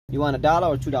You want $1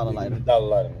 or $2 lighter? $1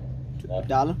 lighter, man.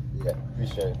 $1? Yeah,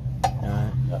 appreciate it.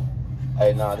 Alright. Yeah.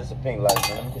 Hey, nah, this is a pink lighter,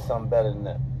 man. Let me get something better than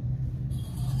that.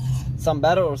 Some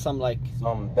better or some like?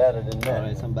 Something better than that.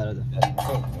 Alright, some better than That's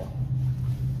pink, man.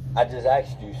 I just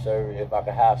asked you, sir, if I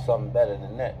could have something better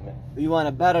than that, man. You want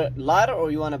a better lighter or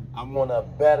you want a? I want a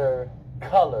better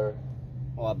color,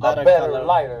 Or a better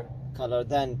lighter color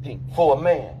than pink. for a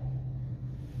man.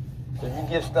 So you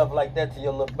give stuff like that to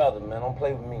your little brother, man. Don't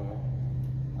play with me, man.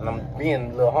 And I'm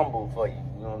being a little humble for you.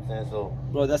 You know what I'm saying? So,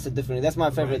 bro, that's a different. That's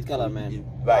my favorite color, man.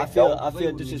 Right. I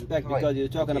feel disrespect because you're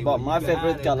talking about my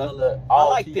favorite color. I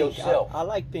like pink. I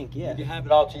like pink. Yeah. you have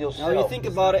it all to yourself. Now you think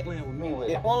about it, With me with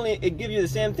it gives you the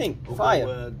same thing.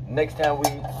 Fire. Next time we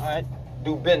All right.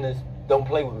 do business, don't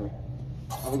play with me.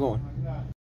 How we going?